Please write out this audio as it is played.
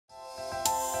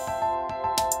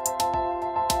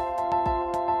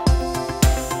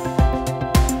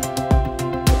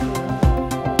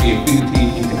the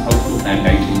Affinity Intercultural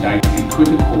Foundation Day to be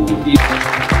critical within.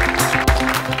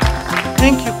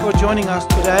 Thank you for joining us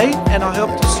today, and I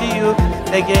hope to see you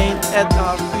again at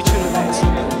our future events.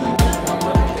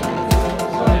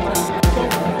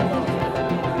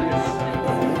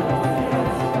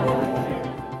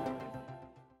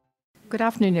 Good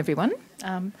afternoon, everyone.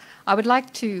 I would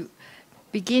like to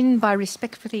begin by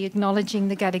respectfully acknowledging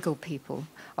the Gadigal people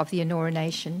of the Eora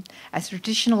Nation as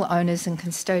traditional owners and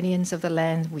custodians of the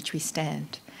land which we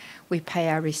stand. We pay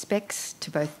our respects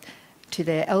to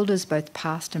their elders, both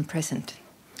past and present.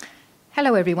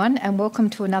 Hello, everyone, and welcome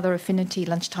to another Affinity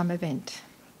lunchtime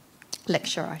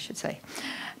lecture, I should say.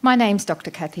 My name's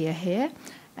Dr. Cathy Egea,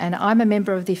 and I'm a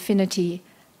member of the Affinity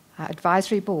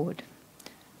Advisory Board.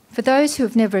 For those who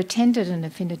have never attended an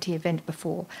Affinity event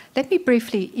before, let me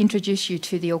briefly introduce you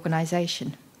to the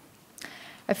organisation.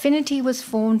 Affinity was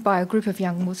formed by a group of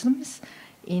young Muslims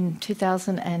in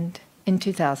 2000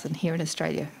 here in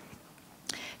Australia.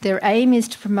 Their aim is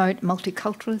to promote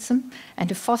multiculturalism and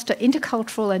to foster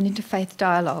intercultural and interfaith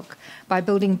dialogue by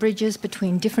building bridges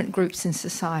between different groups in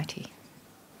society.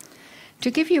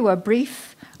 To give you a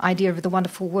brief idea of the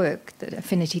wonderful work that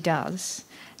Affinity does,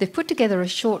 they've put together a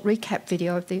short recap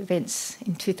video of the events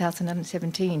in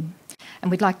 2017,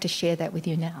 and we'd like to share that with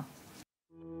you now.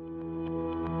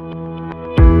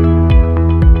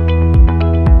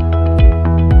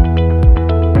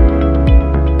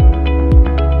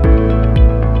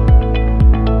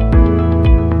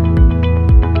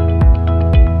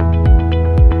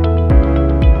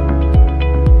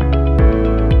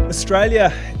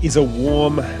 Australia is a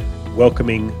warm,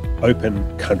 welcoming,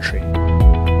 open country.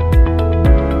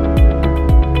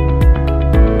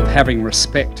 Having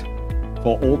respect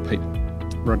for all people,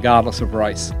 regardless of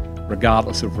race,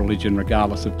 regardless of religion,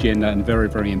 regardless of gender, and very,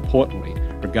 very importantly,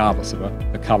 regardless of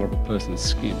the colour of a person's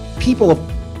skin. People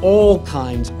of all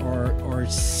kinds are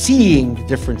seeing the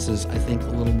differences, I think, a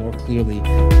little more clearly.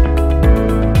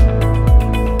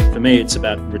 For me, it's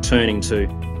about returning to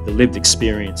the lived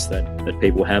experience that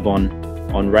people have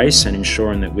on race and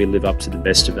ensuring that we live up to the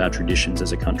best of our traditions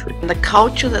as a country. The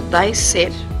culture that they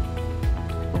set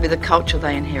will be the culture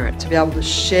they inherit. To be able to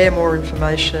share more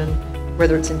information,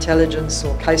 whether it's intelligence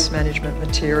or case management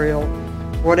material,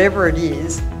 whatever it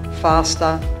is,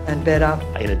 faster and better.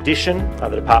 In addition, the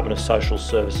Department of Social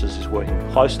Services is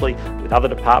working closely with other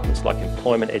departments like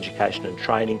Employment, Education and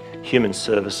Training, Human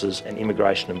Services and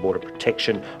Immigration and Border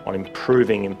Protection on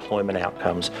improving employment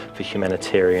outcomes for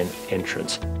humanitarian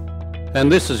entrants.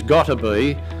 And this has got to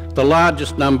be the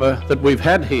largest number that we've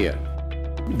had here.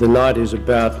 The night is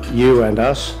about you and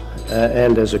us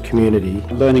and as a community.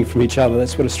 Learning from each other,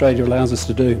 that's what Australia allows us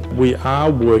to do. We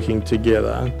are working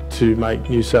together to make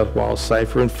New South Wales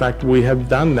safer. In fact, we have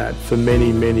done that for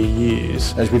many, many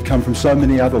years. As we've come from so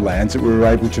many other lands that we were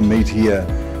able to meet here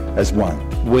as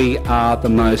one. We are the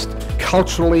most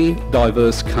culturally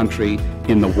diverse country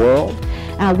in the world.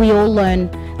 We all learn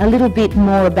a little bit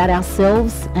more about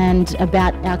ourselves and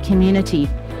about our community.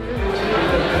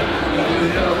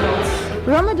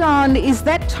 Ramadan is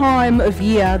that time of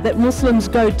year that Muslims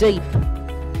go deep.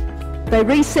 They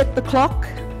reset the clock,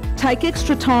 take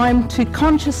extra time to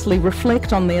consciously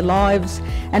reflect on their lives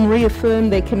and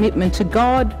reaffirm their commitment to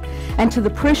God and to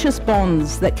the precious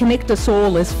bonds that connect us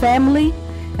all as family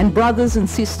and brothers and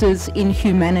sisters in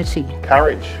humanity.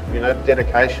 Courage,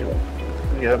 dedication,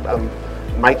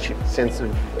 mateship,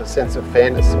 a sense of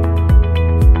fairness.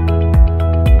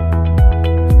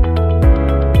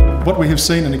 What we have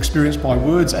seen and experienced by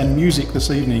words and music this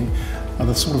evening are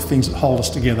the sort of things that hold us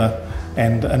together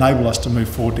and enable us to move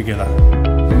forward together.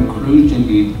 Encourage and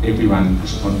give everyone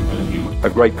responsibility. A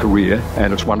great career,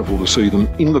 and it's wonderful to see them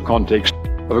in the context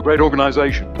of a great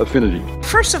organisation, Affinity.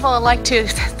 First of all, I'd like to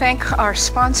thank our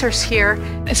sponsors here,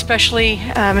 especially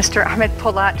Mr. Ahmed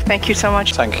Polat. Thank you so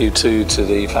much. Thank you to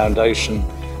the Foundation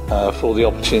for the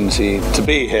opportunity to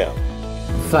be here.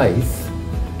 Faith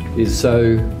is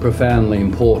so profoundly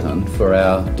important for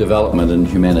our development and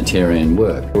humanitarian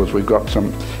work. Because we've got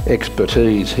some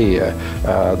expertise here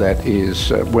that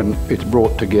is, when it's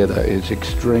brought together, is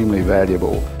extremely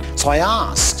valuable. So I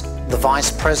asked the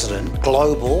Vice President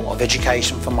Global of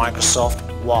Education for Microsoft,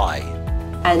 why?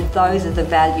 And those are the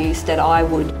values that I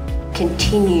would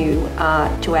continue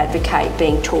to advocate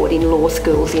being taught in law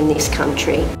schools in this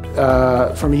country.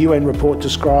 From a UN report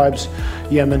describes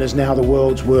Yemen as now the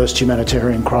world's worst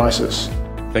humanitarian crisis.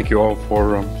 Thank you all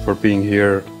for being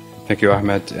here. Thank you,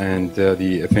 Ahmed, and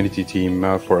the Affinity team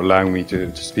for allowing me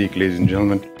to speak, ladies and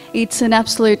gentlemen. It's an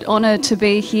absolute honour to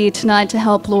be here tonight to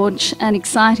help launch an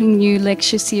exciting new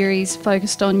lecture series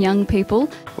focused on young people.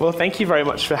 Well, thank you very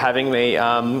much for having me.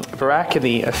 Barack and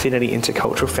the Affinity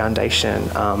Intercultural Foundation,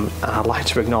 I'd like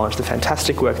to acknowledge the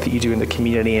fantastic work that you do in the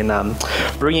community and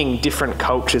bringing different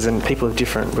cultures and people of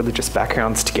different religious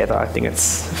backgrounds together. I think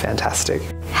it's fantastic.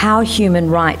 How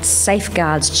human rights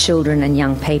safeguards children and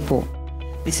young people.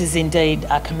 This is indeed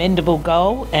a commendable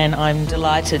goal, and I'm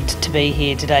delighted to be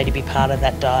here today to be part of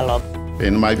that dialogue.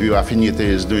 In my view, Affinity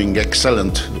is doing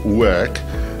excellent work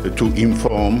to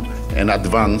inform and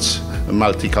advance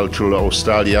multicultural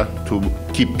Australia to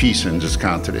keep peace in this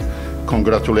country.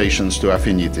 Congratulations to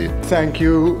Affinity. Thank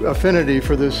you, Affinity,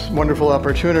 for this wonderful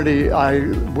opportunity. I,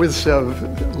 with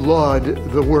Sev, laud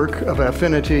the work of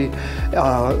Affinity.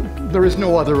 There is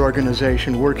no other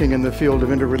organization working in the field of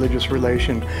interreligious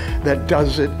relation that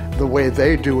does it the way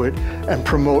they do it and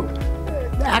promote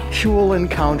actual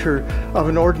encounter of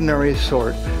an ordinary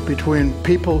sort between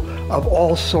people of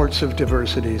all sorts of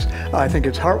diversities. I think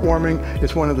it's heartwarming.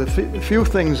 It's one of the few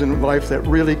things in life that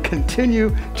really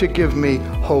continue to give me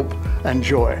hope and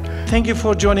joy. Thank you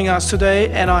for joining us today,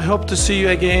 and I hope to see you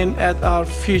again at our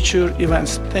future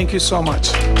events. Thank you so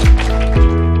much.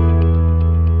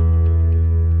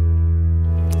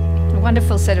 A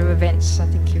wonderful set of events, I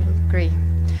think you'll agree.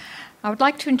 I would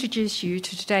like to introduce you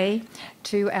today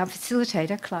to our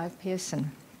facilitator, Clive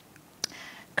Pearson.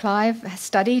 Clive has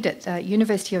studied at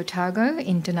University of Otago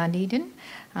in Dunedin,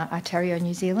 Ontario,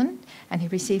 New Zealand, and he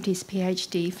received his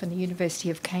PhD from the University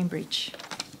of Cambridge.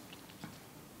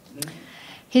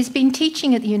 He's been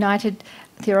teaching at the United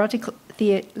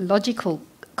Theological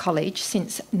College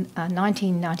since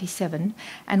 1997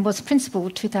 and was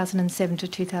principal 2007 to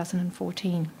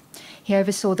 2014. He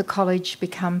oversaw the college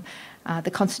become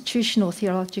the Constitutional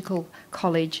Theological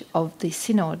College of the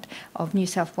Synod of New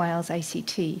South Wales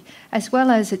ACT, as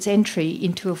well as its entry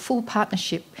into a full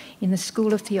partnership in the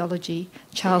School of Theology,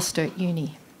 Charles Sturt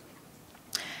Uni.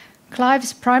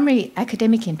 Clive's primary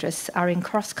academic interests are in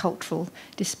cross-cultural,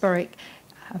 diasporic,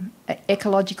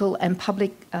 ecological and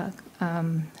public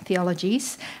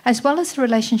theologies, as well as the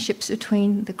relationships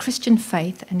between the Christian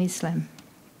faith and Islam.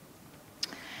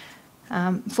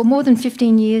 For more than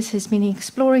 15 years has been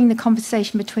exploring the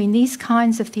conversation between these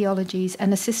kinds of theologies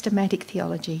and a systematic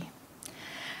theology.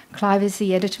 Clive is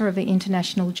the editor of the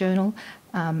International Journal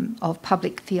of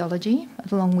Public Theology,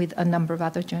 along with a number of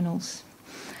other journals.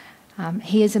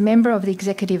 He is a member of the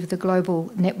executive of the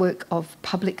Global Network of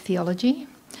Public Theology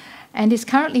and is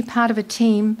currently part of a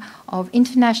team of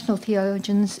international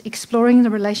theologians exploring the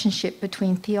relationship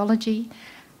between theology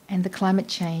and the climate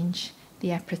change, the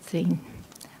Anthropocene.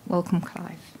 Welcome,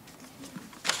 Clive.